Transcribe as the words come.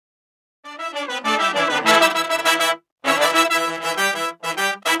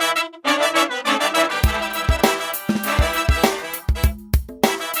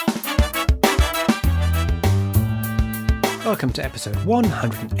welcome to episode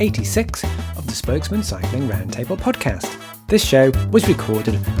 186 of the Spokesman Cycling Roundtable podcast. This show was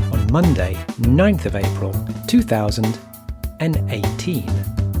recorded on Monday, 9th of April, 2018.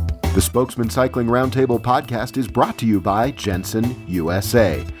 The Spokesman Cycling Roundtable podcast is brought to you by Jensen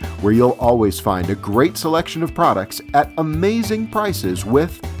USA, where you'll always find a great selection of products at amazing prices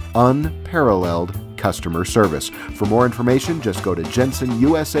with unparalleled customer service. For more information, just go to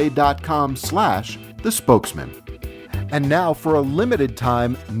jensenusa.com/thespokesman. And now, for a limited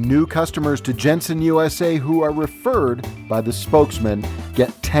time, new customers to Jensen USA who are referred by the Spokesman get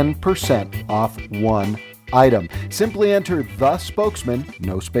 10% off one item. Simply enter the Spokesman,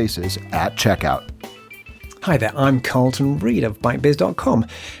 no spaces, at checkout. Hi there, I'm Carlton Reid of BikeBiz.com,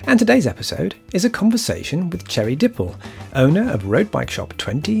 and today's episode is a conversation with Ceri Dipple, owner of road bike shop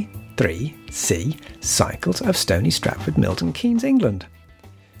 23C Cycles of Stony Stratford, Milton Keynes, England.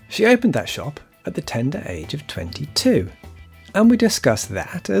 She opened that shop at the tender age of 22, and we discuss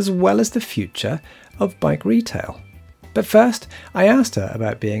that as well as the future of bike retail. But first, I asked her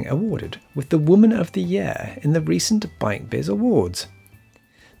about being awarded with the Woman of the Year in the recent BikeBiz Awards.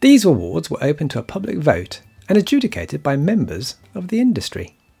 These awards were open to a public vote and adjudicated by members of the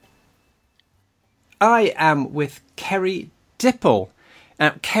industry. I am with Ceri Dipple.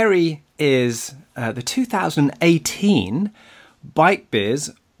 Now, Ceri is the 2018 BikeBiz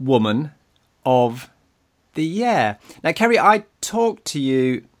Woman of the Year. Now, Ceri, I talked to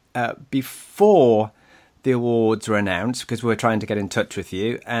you before the awards were announced because we were trying to get in touch with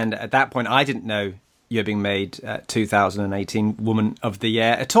you, and at that point I didn't know you were being made 2018 Woman of the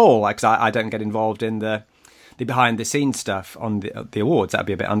Year at all, because I don't get involved in the behind the scenes stuff on the awards. That'd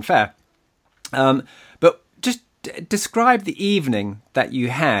be a bit unfair. But just describe the evening that you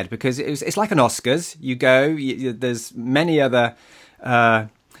had, because it's like an Oscars. You go, there's many other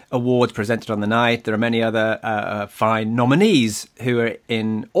awards presented on the night. There are many other fine nominees who are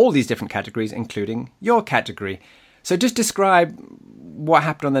in all these different categories, including your category. So just describe what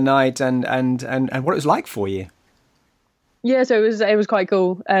happened on the night and what it was like for you. Yeah, so it was quite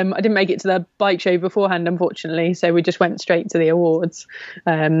cool. I didn't make it to the bike show beforehand, unfortunately, so we just went straight to the awards.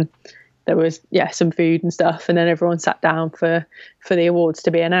 There was some food and stuff, and then everyone sat down for the awards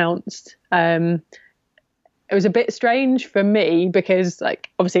to be announced. It was a bit strange for me because,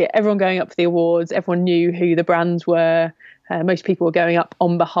 obviously everyone going up for the awards, everyone knew who the brands were. Most people were going up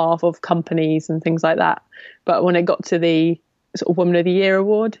on behalf of companies and things like that. But when it got to the sort of Woman of the Year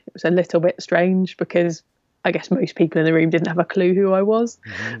award, it was a little bit strange because I guess most people in the room didn't have a clue who I was.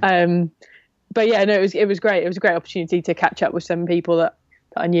 Mm-hmm. But yeah, no, it was great. It was a great opportunity to catch up with some people that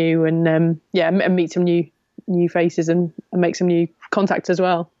I knew and meet some new faces and make some new contacts as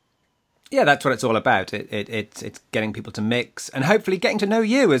well. Yeah, that's what it's all about. It's getting people to mix and hopefully getting to know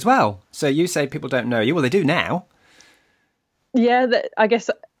you as well. So you say people don't know you. Well, they do now. Yeah, I guess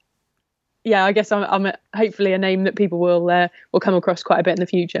I'm hopefully a name that people will come across quite a bit in the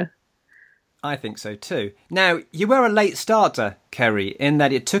future. I think so too. Now, you were a late starter, Ceri, in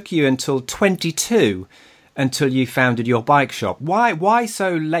that it took you until 22 until you founded your bike shop. Why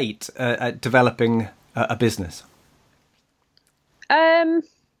so late at developing a business?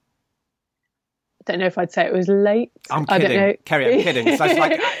 I don't know if I'd say it was late. I'm kidding. I don't know. Ceri, I'm kidding. So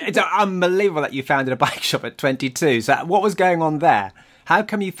it's unbelievable that you founded a bike shop at 22. So what was going on there? How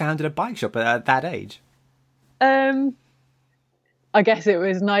come you founded a bike shop at that age? I guess it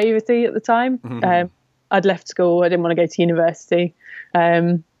was naivety at the time. Mm-hmm. I'd left school. I didn't want to go to university.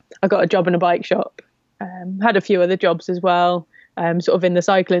 I got a job in a bike shop. Had a few other jobs as well, sort of in the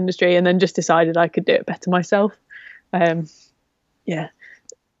cycle industry, and then just decided I could do it better myself.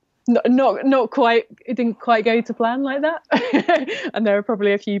 Not quite. It didn't quite go to plan like that. And there are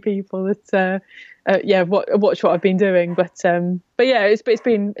probably a few people that watch what I've been doing. But yeah, it's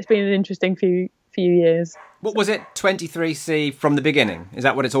been an interesting few years. What was it? 23C from the beginning? Is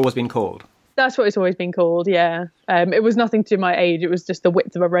that what it's always been called? That's what it's always been called. Yeah. It was nothing to do with my age. It was just the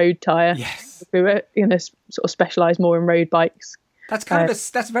width of a road tyre. Yes. We were sort of specialised more in road bikes. That's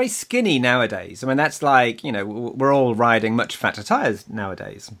that's very skinny nowadays. I mean, that's like, we're all riding much fatter tyres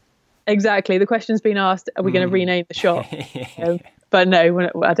nowadays. Exactly. The question's been asked, are we going to rename the shop? But no,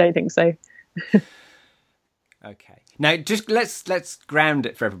 I don't think so. Okay. Now, just let's ground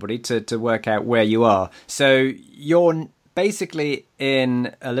it for everybody to work out where you are. So you're basically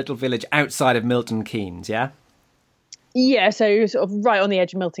in a little village outside of Milton Keynes, yeah? Yeah, so sort of right on the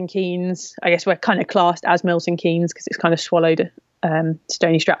edge of Milton Keynes. I guess we're kind of classed as Milton Keynes because it's kind of swallowed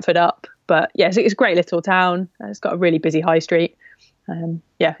Stony Stratford up. But yeah, it's a great little town. It's got a really busy high street. And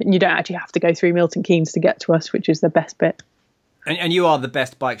you don't actually have to go through Milton Keynes to get to us, which is the best bit. And you are the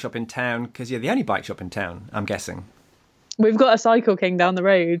best bike shop in town because you're the only bike shop in town, I'm guessing. We've got a Cycle King down the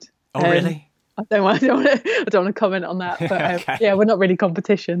road. Oh, really? I don't want to comment on that, but Okay. yeah, we're not really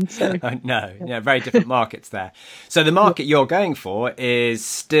competition. So No, yeah, very different markets there. So the market you're going for is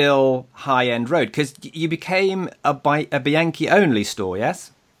still high-end road, because you became a Bianchi only store,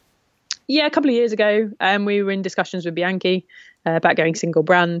 yes? yeah, a couple of years ago, we were in discussions with Bianchi about going single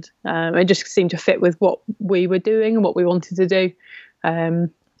brand. It just seemed to fit with what we were doing and what we wanted to do.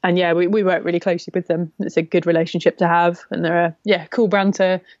 And yeah, we work really closely with them. It's a good relationship to have, and they're a cool brand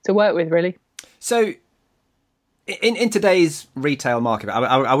to work with, really. So in today's retail market,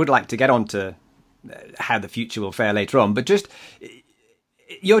 I would like to get on to how the future will fare later on, but just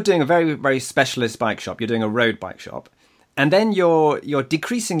you're doing a very, very specialist bike shop. You're doing a road bike shop, and then you're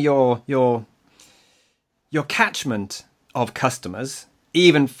decreasing your catchment of customers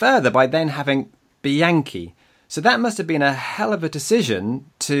even further by then having Bianchi. So that must have been a hell of a decision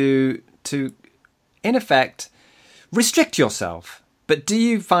to in effect restrict yourself. But do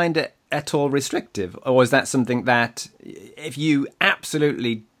you find it at all restrictive, or is that something that if you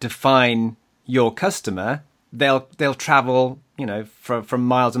absolutely define your customer, they'll travel, from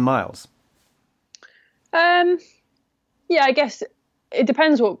miles and miles? Yeah, I guess it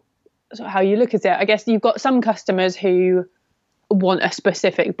depends how you look at it. I guess you've got some customers who want a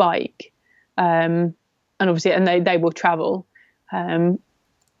specific bike, and obviously, and they will travel. And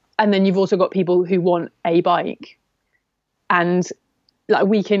then you've also got people who want a bike, and like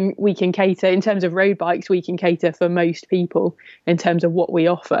we can cater in terms of road bikes. We can cater for most people in terms of what we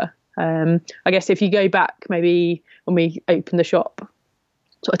offer. I guess if you go back maybe when we opened the shop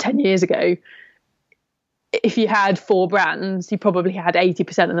sort of 10 years ago, if you had 4 brands, you probably had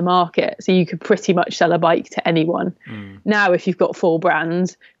 80% of the market. So you could pretty much sell a bike to anyone. Now, if you've got 4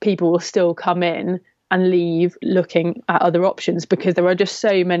 brands, people will still come in and leave looking at other options, because there are just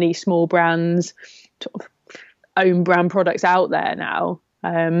so many small brands, sort of own brand products out there now.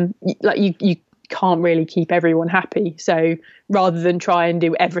 Like you can't really keep everyone happy. So rather than try and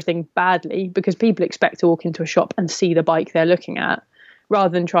do everything badly, because people expect to walk into a shop and see the bike they're looking at, rather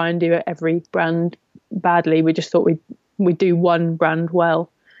than try and do every brand badly, we just thought we'd do one brand well.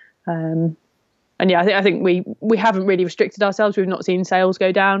 And yeah, I think we haven't really restricted ourselves. We've not seen sales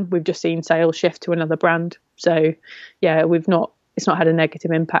go down. We've just seen sales shift to another brand. So yeah, it's not had a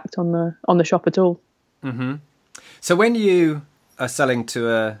negative impact on the shop at all. Mm-hmm. So when you are selling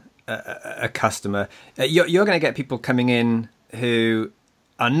to a customer, you're going to get people coming in who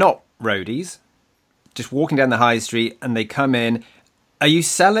are not roadies, just walking down the high street, and they come in. Are you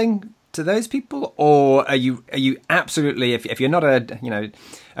selling to those people, or are you absolutely, if you're not a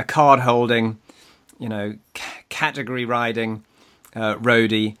card holding, category riding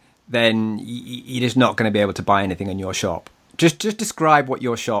roadie, then you're just not going to be able to buy anything in your shop? Just describe what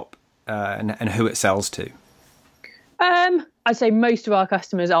your shop and who it sells to. I'd say most of our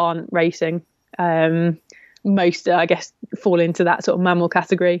customers aren't racing. Most, I guess, fall into that sort of mammal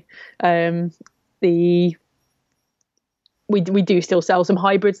category. We do still sell some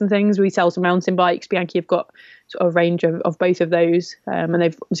hybrids and things. We sell some mountain bikes. Bianchi have got sort of a range of both of those, and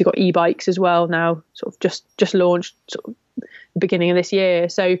they've obviously got e-bikes as well now. Sort of just launched sort of the beginning of this year.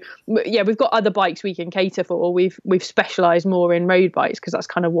 So yeah, we've got other bikes we can cater for. We've specialised more in road bikes because that's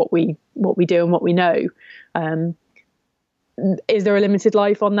kind of what we do and what we know. Is there a limited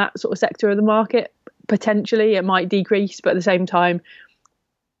life on that sort of sector of the market? Potentially, it might decrease, but at the same time,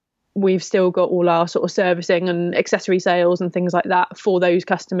 we've still got all our sort of servicing and accessory sales and things like that for those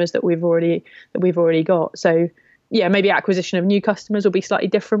customers that we've already got. So yeah, maybe acquisition of new customers will be slightly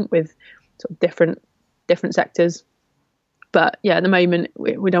different with sort of different sectors. But yeah, at the moment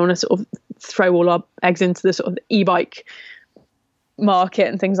we don't want to sort of throw all our eggs into the sort of e-bike market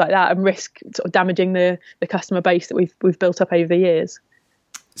and things like that and risk sort of damaging the customer base that we've built up over the years.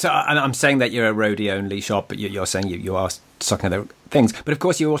 So I'm saying that you're a roadie only shop, but you're saying you are stocking other things. But of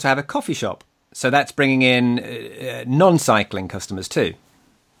course, you also have a coffee shop, so that's bringing in non-cycling customers too.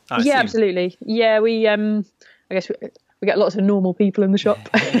 Yeah, absolutely. Yeah, I guess we get lots of normal people in the shop.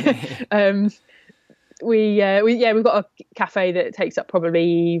 We've got a cafe that takes up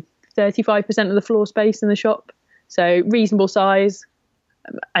probably 35% of the floor space in the shop, so reasonable size.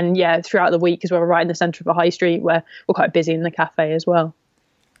 And yeah, throughout the week, as well, we're right in the centre of a high street where we're quite busy in the cafe as well.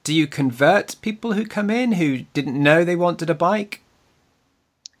 Do you convert people who come in who didn't know they wanted a bike?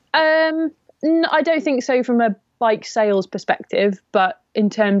 No, I don't think so from a bike sales perspective, but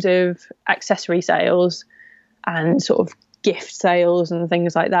in terms of accessory sales and sort of gift sales and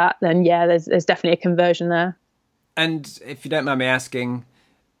things like that, then yeah, there's definitely a conversion there. And if you don't mind me asking,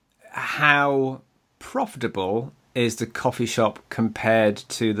 how profitable is the coffee shop compared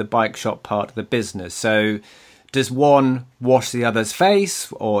to the bike shop part of the business? So does one wash the other's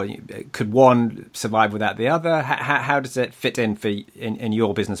face, or could one survive without the other? How does it fit in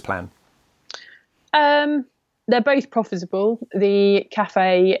your business plan? They're both profitable. The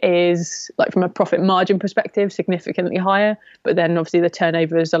cafe is, like, from a profit margin perspective, significantly higher, but then obviously the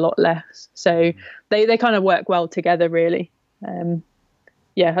turnover is a lot less. So they kind of work well together, really.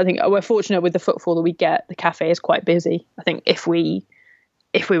 I think we're fortunate with the footfall that we get. The cafe is quite busy. I think if we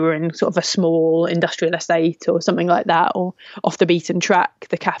were in sort of a small industrial estate or something like that, or off the beaten track,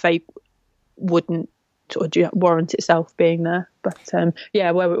 the cafe wouldn't sort of warrant itself being there. But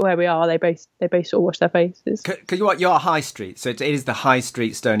where we are, they both sort of wash their faces. Because you're high street, so it is the high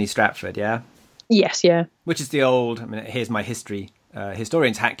street Stony Stratford, yeah? Yes, yeah. Which is the old. I mean, here's my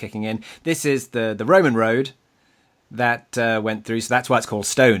historian's hat kicking in. This is the Roman road that went through, so that's why it's called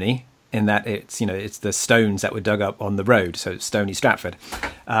Stony. In that it's the stones that were dug up on the road, so it's Stony Stratford.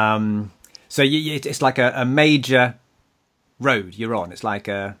 It's like a major road you're on. It's like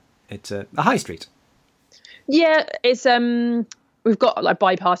it's a high street. Yeah, it's we've got like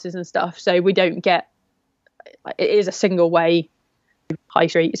bypasses and stuff, so we don't get. It is a single way high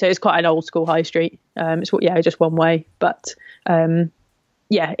street, so it's quite an old school high street. It's just one way, but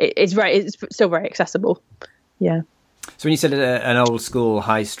it's still very accessible. Yeah. So when you said an old school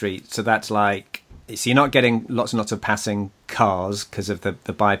high street, so that's like, so you're not getting lots and lots of passing cars because of the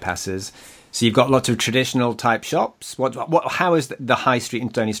bypasses. So you've got lots of traditional type shops. How is the high street in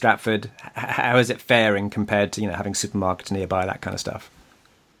Stony Stratford? How is it faring compared to having supermarkets nearby, that kind of stuff?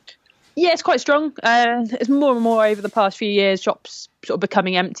 Yeah, it's quite strong. It's more and more over the past few years. Shops sort of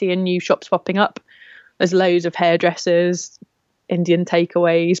becoming empty and new shops popping up. There's loads of hairdressers, Indian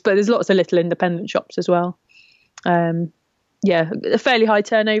takeaways, but there's lots of little independent shops as well. A fairly high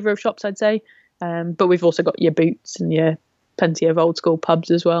turnover of shops, I'd say. But we've also got your Boots and your plenty of old school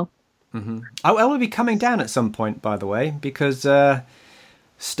pubs as well. Mm-hmm. I will be coming down at some point, by the way, because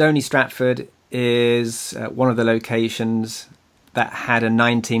Stony Stratford is one of the locations that had a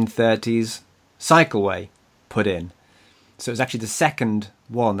 1930s cycleway put in. So it was actually the second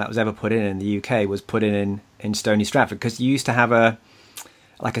one that was ever put in the UK was put in Stony Stratford, because you used to have a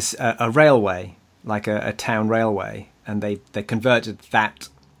railway, like a town railway, and they converted that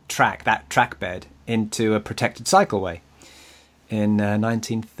track bed into a protected cycleway in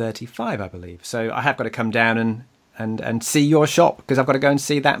 1935, I believe. So I have got to come down and see your shop, because I've got to go and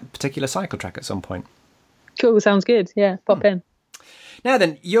see that particular cycle track at some point. Cool, sounds good. Yeah, pop in. Now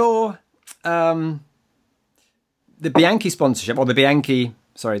then, your the Bianchi sponsorship, or the Bianchi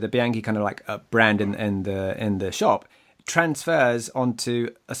kind of like a brand in the shop, transfers onto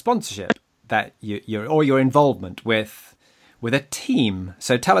a sponsorship that your involvement with a team.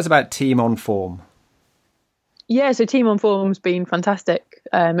 So tell us about Team on Form. Yeah, so Team on Form's been fantastic.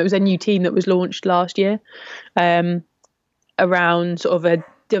 It was a new team that was launched last year, around sort of a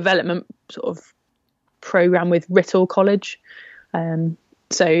development sort of program with Writtle College.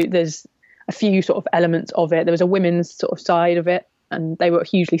 So there's a few sort of elements of it. There was a women's sort of side of it, and they were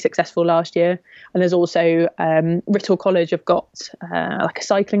hugely successful last year. And there's also Writtle College have got like a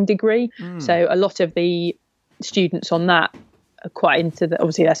cycling degree. So a lot of the students on that are quite into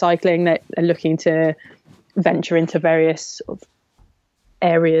obviously they're cycling. They're looking to venture into various sort of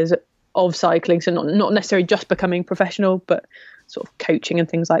areas of cycling. So not necessarily just becoming professional, but sort of coaching and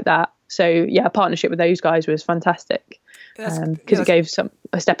things like that. So yeah, a partnership with those guys was fantastic, because it gave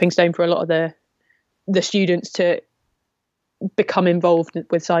a stepping stone for a lot of the students to become involved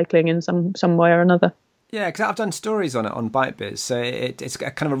with cycling in some way or another. Yeah, because I've done stories on it on BikeBiz. So it's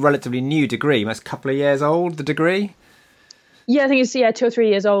a kind of a relatively new degree. It's a couple of years old, the degree. Yeah, I think it's 2 or 3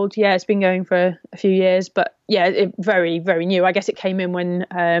 years old. Yeah, it's been going for a few years, but yeah, very, very new. I guess it came in when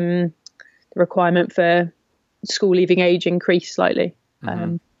the requirement for school leaving age increased slightly.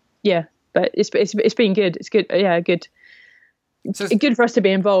 Mm-hmm. But it's been good. It's good. Yeah, good. So it's good for us to be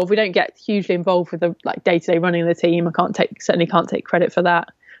involved. We don't get hugely involved with the day-to-day running of the team. I certainly can't take credit for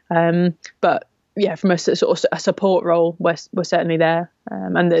that. But yeah, from a sort of a support role, we're certainly there.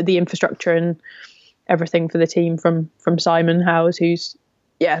 And the infrastructure and everything for the team from Simon Howes, who's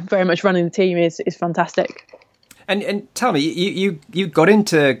very much running the team, is fantastic. And tell me, you got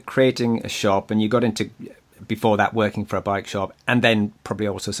into creating a shop, and you got into, before that, working for a bike shop, and then probably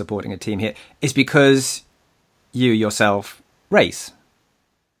also supporting a team here, is because you yourself race?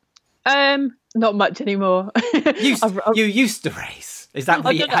 Not much anymore. You used to race. Is that how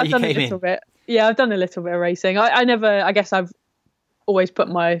you came in? Bit. Yeah, I've done a little bit of racing. I guess I've always put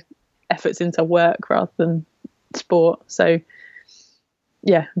my efforts into work rather than sport. So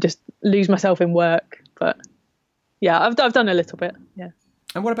yeah, just lose myself in work. But yeah, I've done a little bit. Yeah.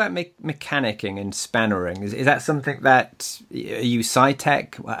 And what about mechanicking and spannering? Is that something that are you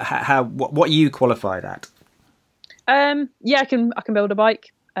SciTech? What are you qualified at? Yeah, I can build a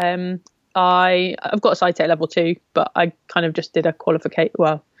bike. I've got a SciTech level 2, but I kind of just did a qualification.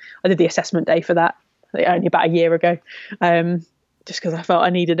 Well, I did the assessment day for that only about a year ago, just because I felt I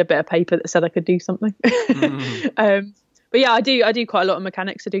needed a bit of paper that said I could do something. But yeah, I do quite a lot of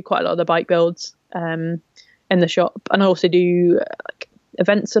mechanics. I do quite a lot of the bike builds in the shop, and I also do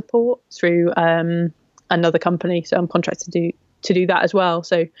event support through another company. So I'm contracted to do that as well.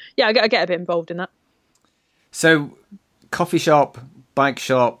 So yeah, I get a bit involved in that. So coffee shop, bike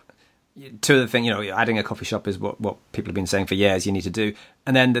shop. Two of the things, adding a coffee shop is what people have been saying for years you need to do.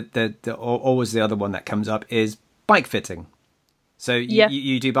 And then the always the other one that comes up is bike fitting. So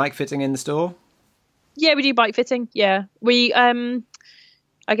you do bike fitting in the store? Yeah, we do bike fitting. Yeah. We,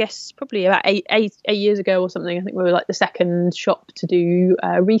 I guess probably about eight years ago or something, I think we were like the second shop to do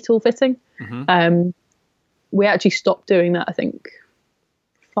retail fitting. Mm-hmm. We actually stopped doing that, I think,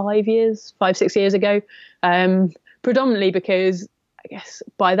 6 years ago. Predominantly because I guess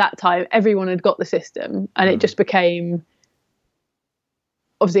by that time everyone had got the system, and it just became,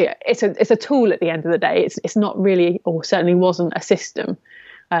 obviously it's a tool at the end of the day. It's not really, or certainly wasn't, a system,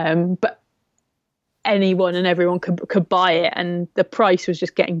 but anyone and everyone could buy it, and the price was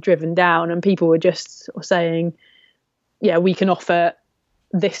just getting driven down, and people were just sort of saying, yeah, we can offer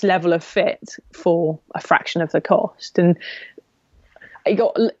this level of fit for a fraction of the cost. And it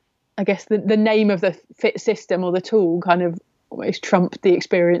got, I guess the name of the fit system or the tool kind of almost trumped the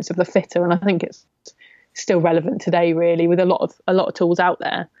experience of the fitter, and I think it's still relevant today, really, with a lot of tools out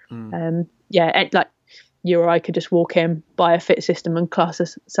there. Like you or I could just walk in, buy a fit system, and class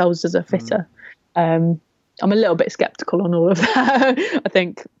ourselves as a fitter. I'm a little bit skeptical on all of that. I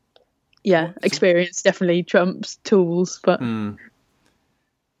think, experience definitely trumps tools, but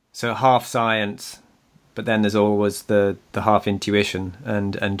so half science, but then there's always the half intuition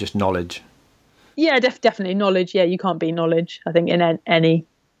and just knowledge. Yeah, definitely knowledge. Yeah, you can't beat knowledge, I think, in any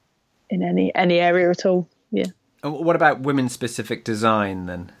area at all. Yeah. And what about women's specific design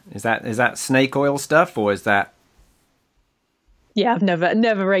then? Is that snake oil stuff, or is that? Yeah, I've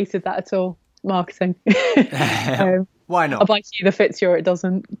never rated that at all. Marketing. Why not? A bike either fits you or it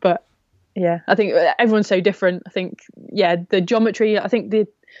doesn't. But yeah, I think everyone's so different. I think the geometry. I think the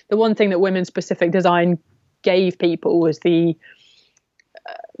one thing that women's specific design gave people was the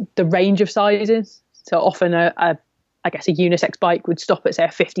range of sizes. So often I guess a unisex bike would stop at, say,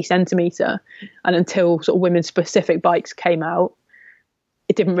 a 50 centimetre, and until sort of women's specific bikes came out,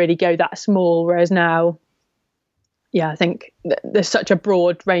 it didn't really go that small. Whereas now, I think there's such a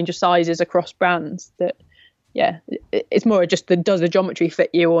broad range of sizes across brands that, it's more just does the geometry fit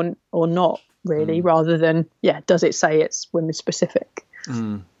you or not, really, rather than, does it say it's women's specific?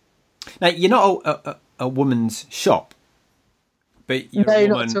 Now, you're not a woman's shop, but you're a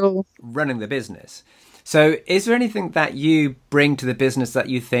woman running the business. So is there anything that you bring to the business that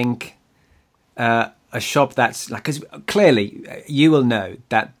you think a shop that's like, because clearly you will know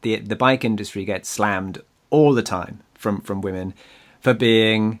that the bike industry gets slammed all the time from women for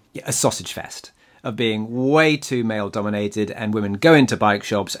being a sausage fest, of being way too male dominated, and women go into bike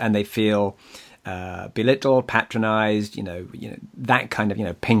shops and they feel belittled, patronized, that kind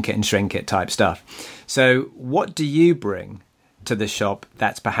of, pink it and shrink it type stuff. So what do you bring to the shop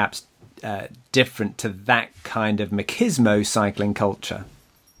that's perhaps different to that kind of machismo cycling culture?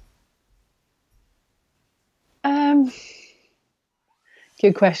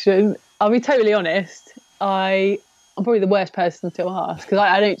 Good question. I'll be totally honest. I'm probably the worst person to ask, because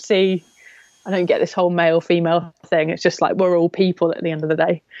I don't get this whole male female thing. It's just like we're all people at the end of the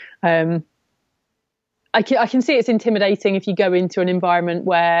day. I can see it's intimidating if you go into an environment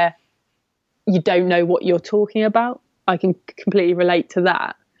where you don't know what you're talking about. I can completely relate to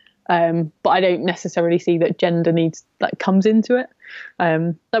that. But I don't necessarily see that gender comes into it.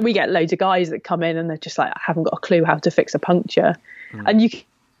 Like we get loads of guys that come in and they're just like, I haven't got a clue how to fix a puncture. And you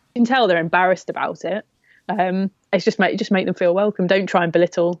can tell they're embarrassed about it. It's just make them feel welcome. Don't try and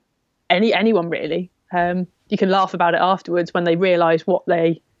belittle anyone, really. You can laugh about it afterwards when they realise what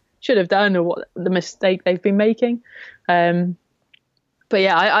they should have done or what the mistake they've been making. But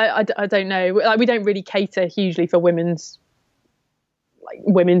yeah, I don't know. Like, we don't really cater hugely for women's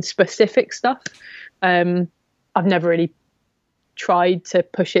specific stuff. I've never really tried to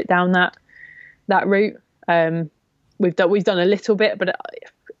push it down that route. We've done a little bit, but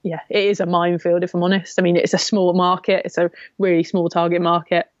it is a minefield, if I'm honest. I mean, it's a small market. It's a really small target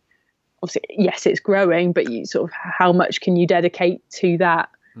market. Obviously, yes, it's growing, but you sort of, how much can you dedicate to that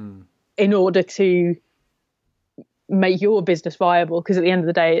in order to make your business viable, because at the end of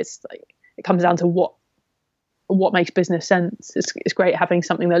the day, it's like it comes down to what makes business sense. It's great having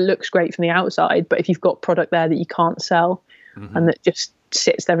something that looks great from the outside, but if you've got product there that you can't sell and that just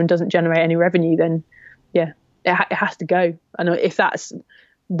sits there and doesn't generate any revenue, then yeah, it has to go. And if that's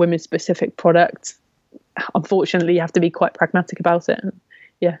women's specific product, unfortunately, you have to be quite pragmatic about it,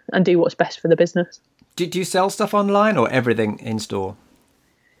 and do what's best for the business. Do you sell stuff online or everything in store?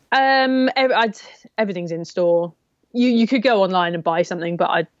 Everything's in store. You could go online and buy something,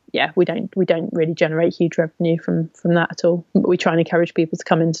 but we don't really generate huge revenue from that at all. But we try and encourage people to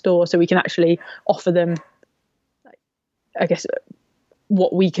come in store so we can actually offer them, I guess,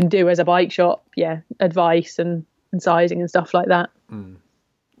 what we can do as a bike shop. Advice and sizing and stuff like that.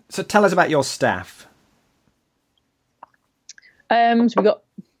 So tell us about your staff. So we've got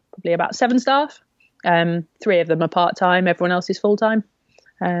probably about 7 staff. 3 of them are part-time. Everyone else is full-time.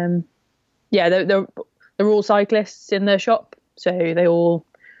 They're all cyclists in their shop. So they all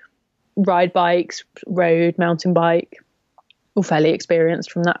ride bikes, road, mountain bike, all fairly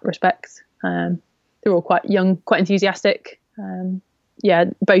experienced from that respect. They're all quite young, quite enthusiastic.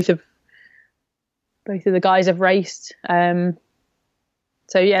 Both of the guys have raced. They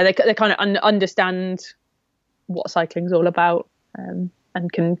kind of understand what cycling's all about, and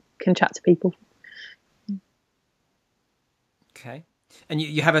can chat to people. Okay. And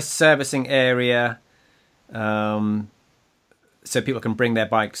you have a servicing area, so people can bring their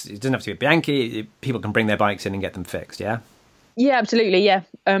bikes. It doesn't have to be a Bianchi. People can bring their bikes in and get them fixed, yeah? Yeah, absolutely, yeah.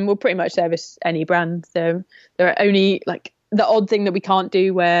 We'll pretty much service any brand. There are only, like, the odd thing that we can't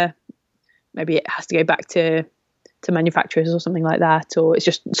do where maybe it has to go back to manufacturers or something like that, or it's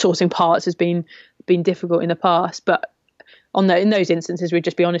just sourcing parts has been difficult in the past. But in those instances, we'd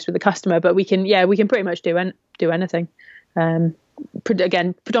just be honest with the customer. But we can pretty much do anything.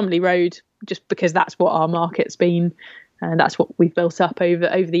 Again, predominantly road, just because that's what our market's been, and that's what we've built up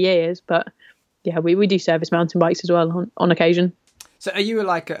over the years. But yeah, we do service mountain bikes as well on occasion. So are you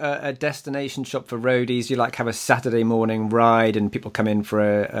like a destination shop for roadies? You like have a Saturday morning ride and people come in for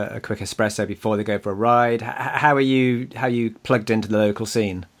a quick espresso before they go for a ride? How are you plugged into the local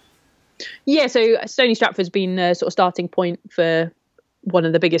scene? Yeah, so Stony Stratford's been a sort of starting point for one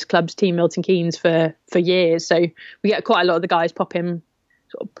of the biggest clubs, Team Milton Keynes, for years. So we get quite a lot of the guys pop in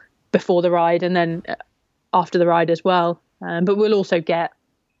sort of before the ride and then after the ride as well. But we'll also get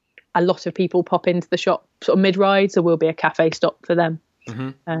a lot of people pop into the shop sort of mid-ride, so we'll be a cafe stop for them.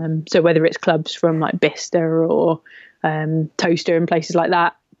 So whether it's clubs from like Bista or Toaster and places like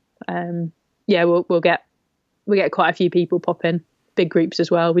that, we'll get quite a few people pop in, big groups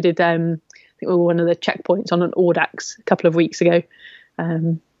as well. We did I think we were one of the checkpoints on an Audax a couple of weeks ago,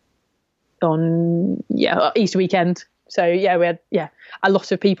 on Easter weekend. So we had a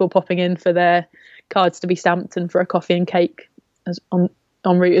lot of people popping in for their cards to be stamped and for a coffee and cake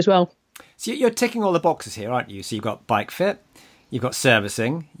en route as well. So you're ticking all the boxes here, aren't you? So you've got bike fit, you've got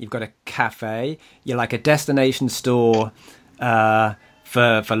servicing, you've got a cafe, you're like a destination store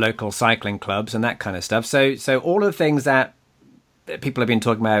for local cycling clubs and that kind of stuff. So all of the things that people have been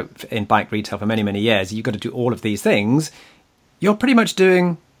talking about in bike retail for many, many years, you've got to do all of these things. You're pretty much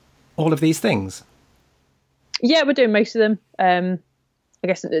doing all of these things. Yeah, we're doing most of them. I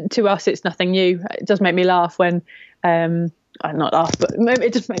guess to us, it's nothing new. It does make me laugh when... not laugh, but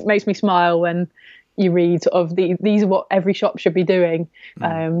it just makes me smile when you read sort of these are what every shop should be doing.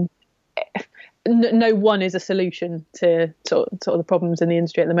 No one is a solution to sort of the problems in the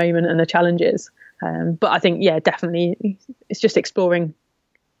industry at the moment and the challenges. But I think, definitely it's just exploring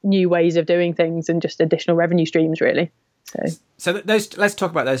new ways of doing things and just additional revenue streams, really. So let's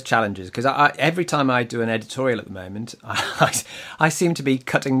talk about those challenges, because every time I do an editorial at the moment, I seem to be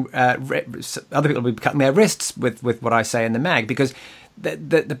cutting other people will be cutting their wrists with what I say in the mag, because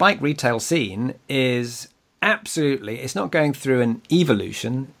the bike retail scene is absolutely, it's not going through an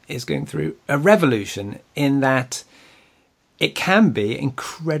evolution, it's going through a revolution, in that it can be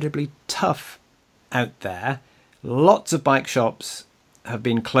incredibly tough out there. Lots of bike shops have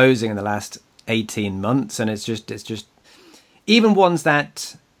been closing in the last 18 months, and it's just even ones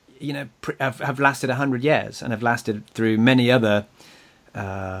that have lasted 100 years and have lasted through many other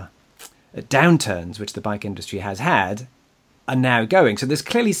downturns which the bike industry has had, are now going. So there's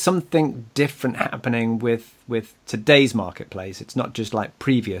clearly something different happening with today's marketplace. It's not just like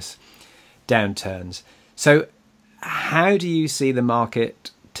previous downturns. So how do you see the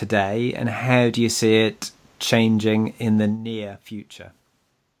market today, and how do you see it changing in the near future?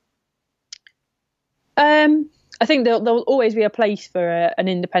 I think there'll always be a place for an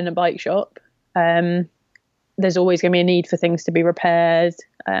independent bike shop. there's always going to be a need for things to be repaired.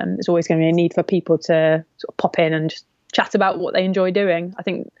 There's always going to be a need for people to sort of pop in and just chat about what they enjoy doing. I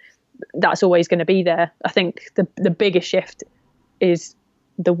think that's always going to be there. I think the biggest shift is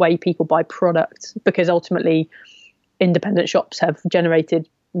the way people buy products, because ultimately independent shops have generated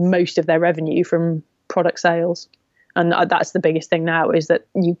most of their revenue from product sales. And that's the biggest thing now, is that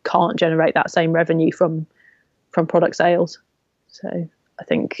you can't generate that same revenue from product sales. So I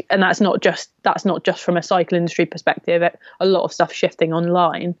think, and that's not just from a cycle industry perspective. A lot of stuff shifting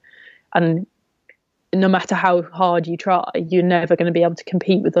online, and no matter how hard you try, you're never going to be able to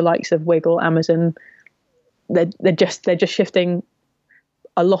compete with the likes of Wiggle, Amazon. They're just shifting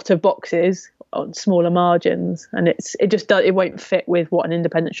a lot of boxes on smaller margins, and it won't fit with what an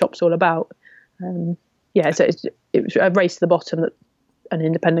independent shop's all about. So it was a race to the bottom that an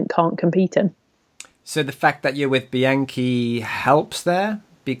independent can't compete in. So the fact that you're with Bianchi helps there,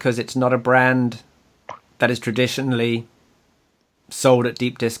 because it's not a brand that is traditionally sold at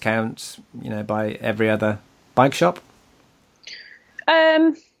deep discounts, by every other bike shop?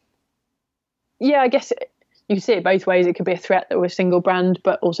 I guess you can see it both ways. It could be a threat that we're a single brand,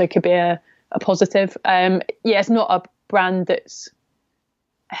 but also could be a positive. It's not a brand that's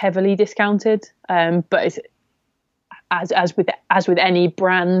heavily discounted, but it's, as with any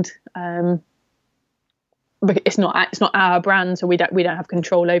brand, but it's not our brand, so we don't have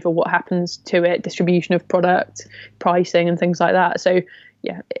control over what happens to it, distribution of product, pricing, and things like that. So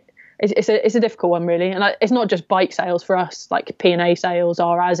it's a difficult one, really. And it's not just bike sales for us. Like P&A sales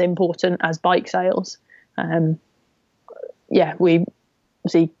are as important as bike sales. We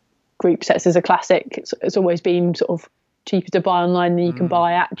see group sets as a classic. It's always been sort of cheaper to buy online than you can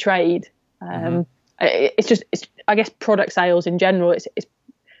buy at trade. It's I guess product sales in general,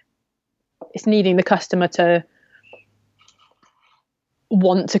 it's needing the customer to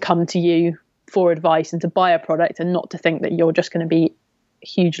want to come to you for advice and to buy a product, and not to think that you're just going to be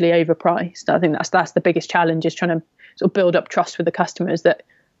hugely overpriced. I think that's the biggest challenge, is trying to sort of build up trust with the customers that,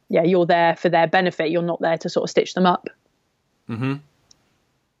 you're there for their benefit. You're not there to sort of stitch them up.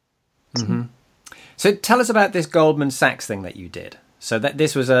 So tell us about this Goldman Sachs thing that you did. So that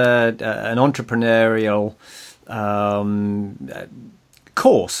this was an entrepreneurial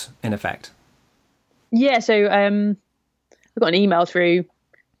course, in effect. Yeah, so I got an email through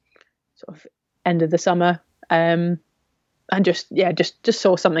sort of end of the summer, and just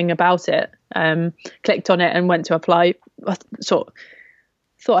saw something about it, clicked on it and went to apply. I thought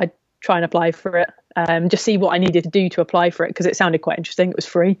I'd try and apply for it, just see what I needed to do to apply for it, because it sounded quite interesting. It was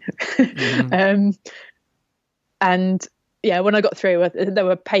free. And when I got through, there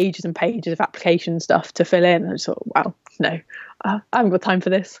were pages and pages of application stuff to fill in. And I just thought, wow, no, I haven't got time for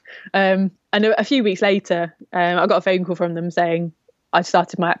this. And a few weeks later, I got a phone call from them saying, I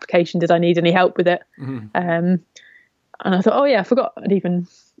started my application. Did I need any help with it? And I thought, I forgot I'd even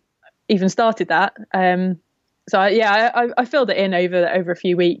started that. So I filled it in over a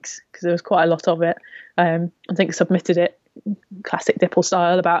few weeks, because there was quite a lot of it. I think I submitted it classic Dipple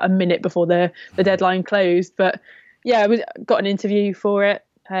style about a minute before the deadline closed. But I got an interview for it,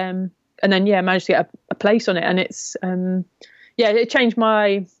 and then managed to get a place on it. And it's it changed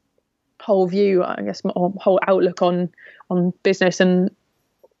my whole view, I guess, my whole outlook on business, and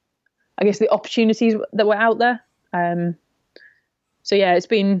I guess the opportunities that were out there. It's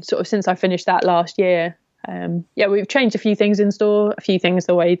been sort of since I finished that last year. We've changed a few things in store, a few things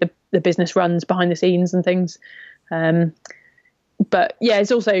the way the business runs behind the scenes and things. But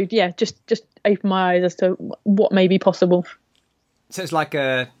it's also just opened my eyes as to what may be possible. So it's like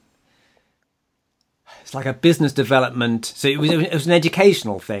a business development. So it was an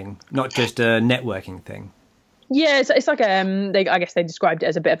educational thing, not just a networking thing. Yeah, it's like I guess they described it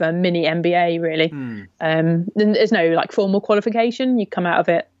as a bit of a mini MBA, really. There's no like formal qualification. You come out of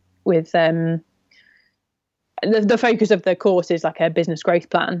it with the focus of the course is like a business growth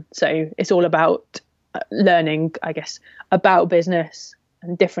plan. So it's all about learning, I guess, about business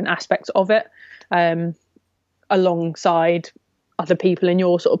and different aspects of it, alongside other people in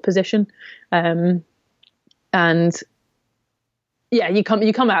your sort of position. And you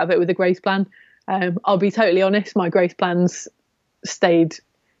come out of it with a growth plan. I'll be totally honest, my growth plans stayed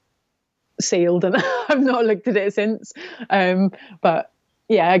sealed, and I've not looked at it since. But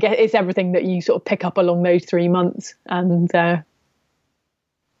I guess it's everything that you sort of pick up along those 3 months, and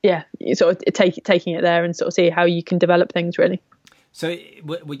you sort of taking it there and sort of see how you can develop things, really. So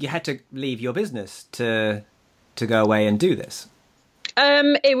you had to leave your business to go away and do this?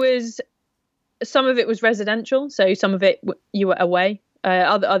 It was, some of it was residential, so some of it you were away.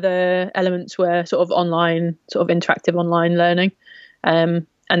 Other elements were sort of online, sort of interactive online learning. And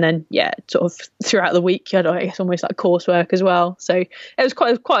And then, sort of throughout the week, you had, I guess, almost like coursework as well. So it was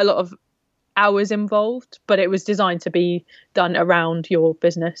quite a lot of hours involved, but it was designed to be done around your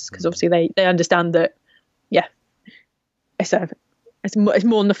business, because obviously they understand that, it's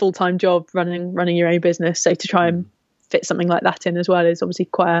more than a full-time job running your own business. So to try and fit something like that in as well is obviously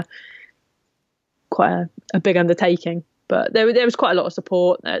quite a big undertaking. But there was quite a lot of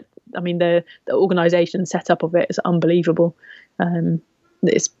support. I mean, the organisation setup of it is unbelievable.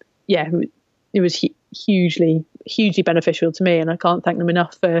 It was hugely beneficial to me, and I can't thank them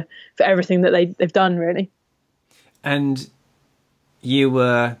enough for everything that they've done, really. And you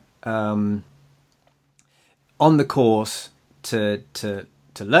were on the course to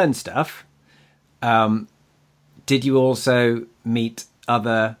learn stuff. Did you also meet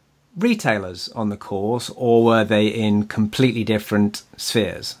other retailers on the course, or were they in completely different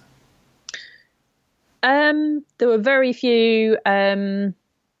spheres? There were very few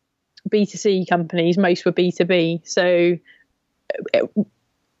B2C companies. Most were B2B. So it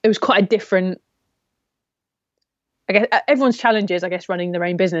was quite a different, I guess everyone's challenges, I guess, running their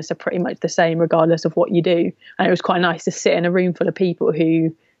own business are pretty much the same regardless of what you do. And it was quite nice to sit in a room full of people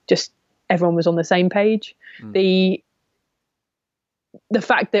who just, everyone was on the same page. The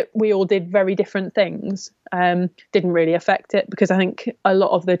fact that we all did very different things didn't really affect it, because I think a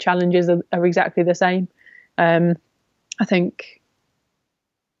lot of the challenges are exactly the same. I think,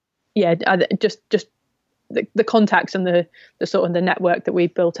 just the contacts and the sort of the network that we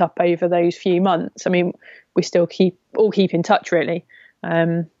built up over those few months. I mean, we still keep in touch, really,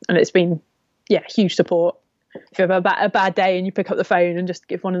 and it's been huge support. If you have a bad day and you pick up the phone and just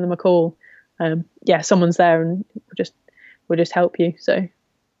give one of them a call, someone's there and we'll just help you. So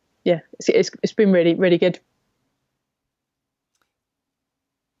it's been really, really good.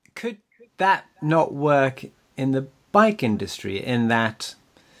 Could that not work in the bike industry, in that,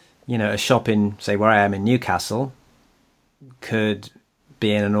 a shop in, say, where I am in Newcastle could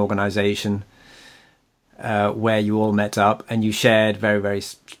be in an organisation where you all met up and you shared very, very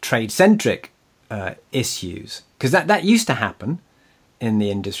trade-centric issues? Because that used to happen in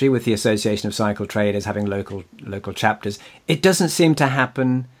the industry with the Association of Cycle Traders having local chapters. It doesn't seem to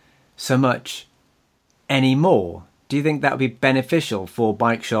happen so much anymore. Do you think that would be beneficial for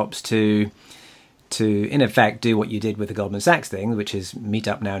bike shops to in effect do what you did with the Goldman Sachs thing, which is meet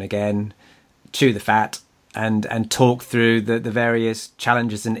up now and again, chew the fat, and talk through the various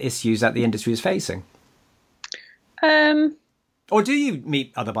challenges and issues that the industry is facing? Or do you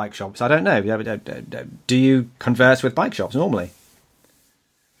meet other bike shops? I don't know. Do you converse with bike shops normally?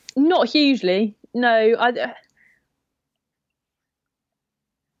 Not hugely, no.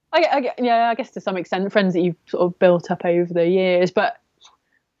 I guess to some extent, friends that you've sort of built up over the years, but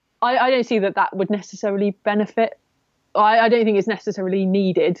I don't see that would necessarily benefit. I don't think it's necessarily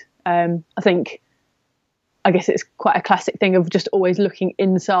needed. I guess it's quite a classic thing of just always looking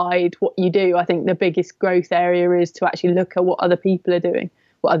inside what you do. I think the biggest growth area is to actually look at what other people are doing,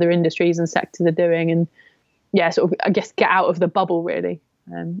 what other industries and sectors are doing, and sort of, I guess, get out of the bubble, really.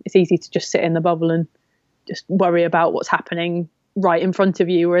 It's easy to just sit in the bubble and just worry about what's happening right in front of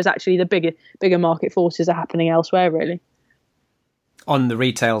you, whereas actually the bigger market forces are happening elsewhere, really. On the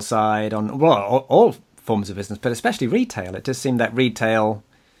retail side, on all forms of business, but especially retail, it does seem that retail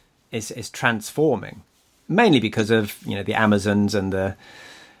is transforming, mainly because of the Amazons and the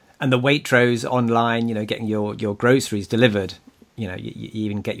Waitrose online. Getting your groceries delivered. You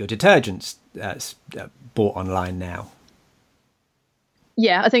even get your detergents bought online now.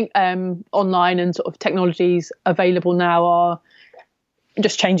 Yeah, I think online and sort of technologies available now are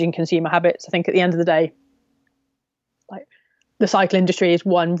just changing consumer habits. I think at the end of the day, like, the cycle industry is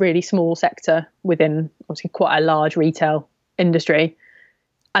one really small sector within obviously quite a large retail industry.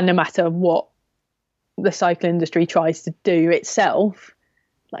 And no matter what the cycle industry tries to do itself,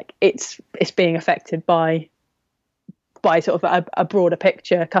 like it's being affected by sort of a broader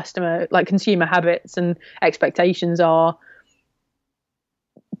picture. Consumer habits and expectations are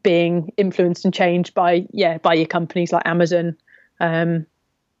being influenced and changed by your companies like Amazon. The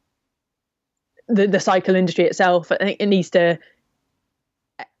cycle industry itself, I think it needs to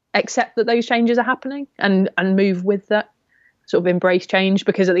accept that those changes are happening and move with that, sort of embrace change,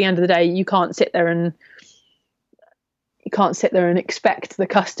 because at the end of the day, you can't sit there and expect the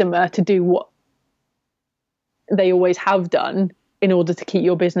customer to do what they always have done in order to keep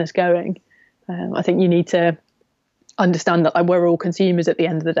your business going. I think you need to understand that we're all consumers at the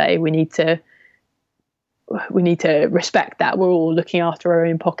end of the day. We need to respect that we're all looking after our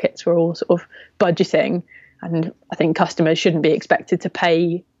own pockets. We're all sort of budgeting, and I think customers shouldn't be expected to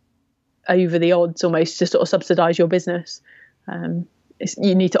pay over the odds almost to sort of subsidize your business.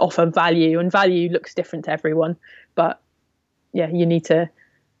 you need to offer value, and value looks different to everyone. But yeah, you need to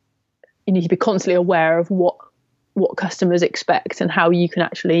be constantly aware of what customers expect and how you can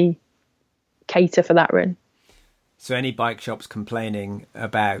actually cater for that, really. So any bike shops complaining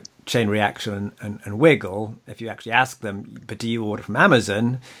about chain reaction and wiggle, if you actually ask them, but do you order from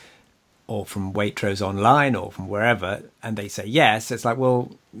Amazon or from Waitrose online or from wherever, and they say yes, it's like,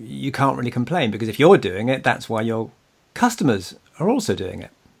 well, you can't really complain, because if you're doing it, that's why your customers are also doing it.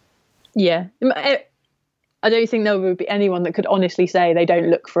 Yeah. I don't think there would be anyone that could honestly say they don't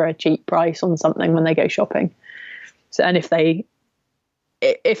look for a cheap price on something when they go shopping. So, and if they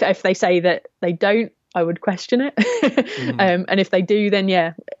say that they don't, I would question it. And if they do, then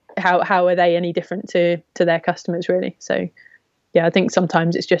yeah, how are they any different to their customers, really? So yeah, I think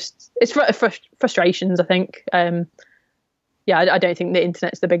sometimes it's frustrations, I think. Yeah, I don't think the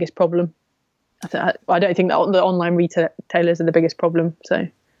internet's the biggest problem. I don't think that the online retailers are the biggest problem.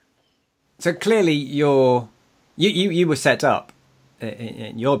 So clearly you were set up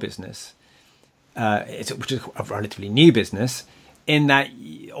in your business, which is a relatively new business, in that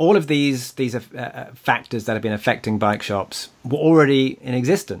all of these factors that have been affecting bike shops were already in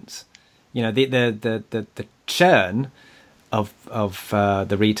existence. You know, the churn of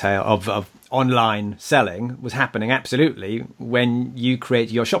the retail of online selling was happening absolutely when you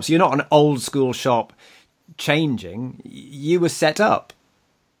created your shop. So you're not an old school shop changing. You were set up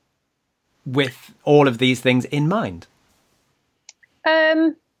with all of these things in mind.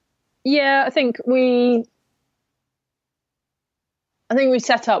 Yeah, I think we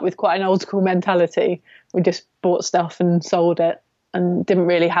set up with quite an old school mentality. We just bought stuff and sold it and didn't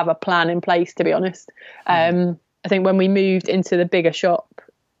really have a plan in place, to be honest. I think when we moved into the bigger shop,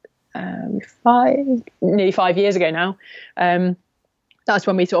 nearly 5 years ago now, that's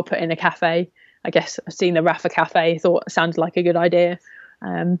when we sort of put in a cafe. I guess I've seen the Rafa cafe, thought it sounded like a good idea.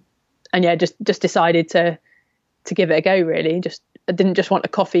 And yeah, just decided to give it a go, really. I didn't just want a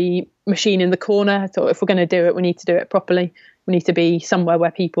coffee machine in the corner. I thought, if we're going to do it, we need to do it properly. We need to be somewhere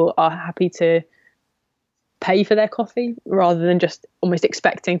where people are happy to pay for their coffee, rather than just almost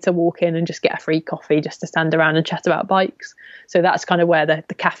expecting to walk in and just get a free coffee just to stand around and chat about bikes. So that's kind of where the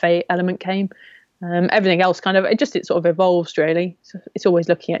cafe element came. Everything else it sort of evolves, really. So it's always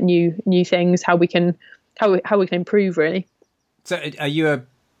looking at new things, how we can improve, really. So are you a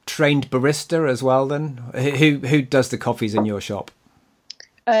trained barista as well, then? Who does the coffees in your shop?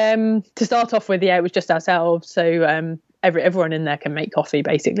 To start off with, yeah, it was just ourselves. So everyone in there can make coffee,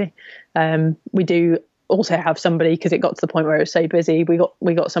 basically. We do also have somebody, because it got to the point where it was so busy, we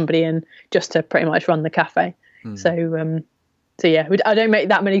got somebody in just to pretty much run the cafe. So yeah, I don't make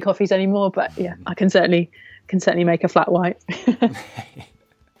that many coffees anymore, but yeah, I can certainly make a flat white.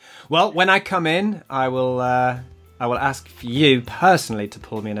 Well, when I come in, I will ask for you personally to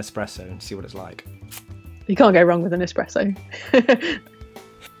pull me an espresso and see what it's like. You can't go wrong with an espresso.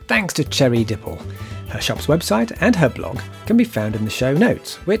 Thanks to Ceri Dipple. Her shop's website and her blog can be found in the show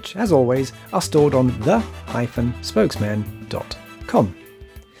notes, which, as always, are stored on the-spokesman.com.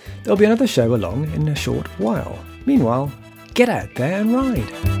 There'll be another show along in a short while. Meanwhile, get out there and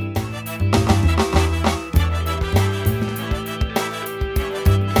ride.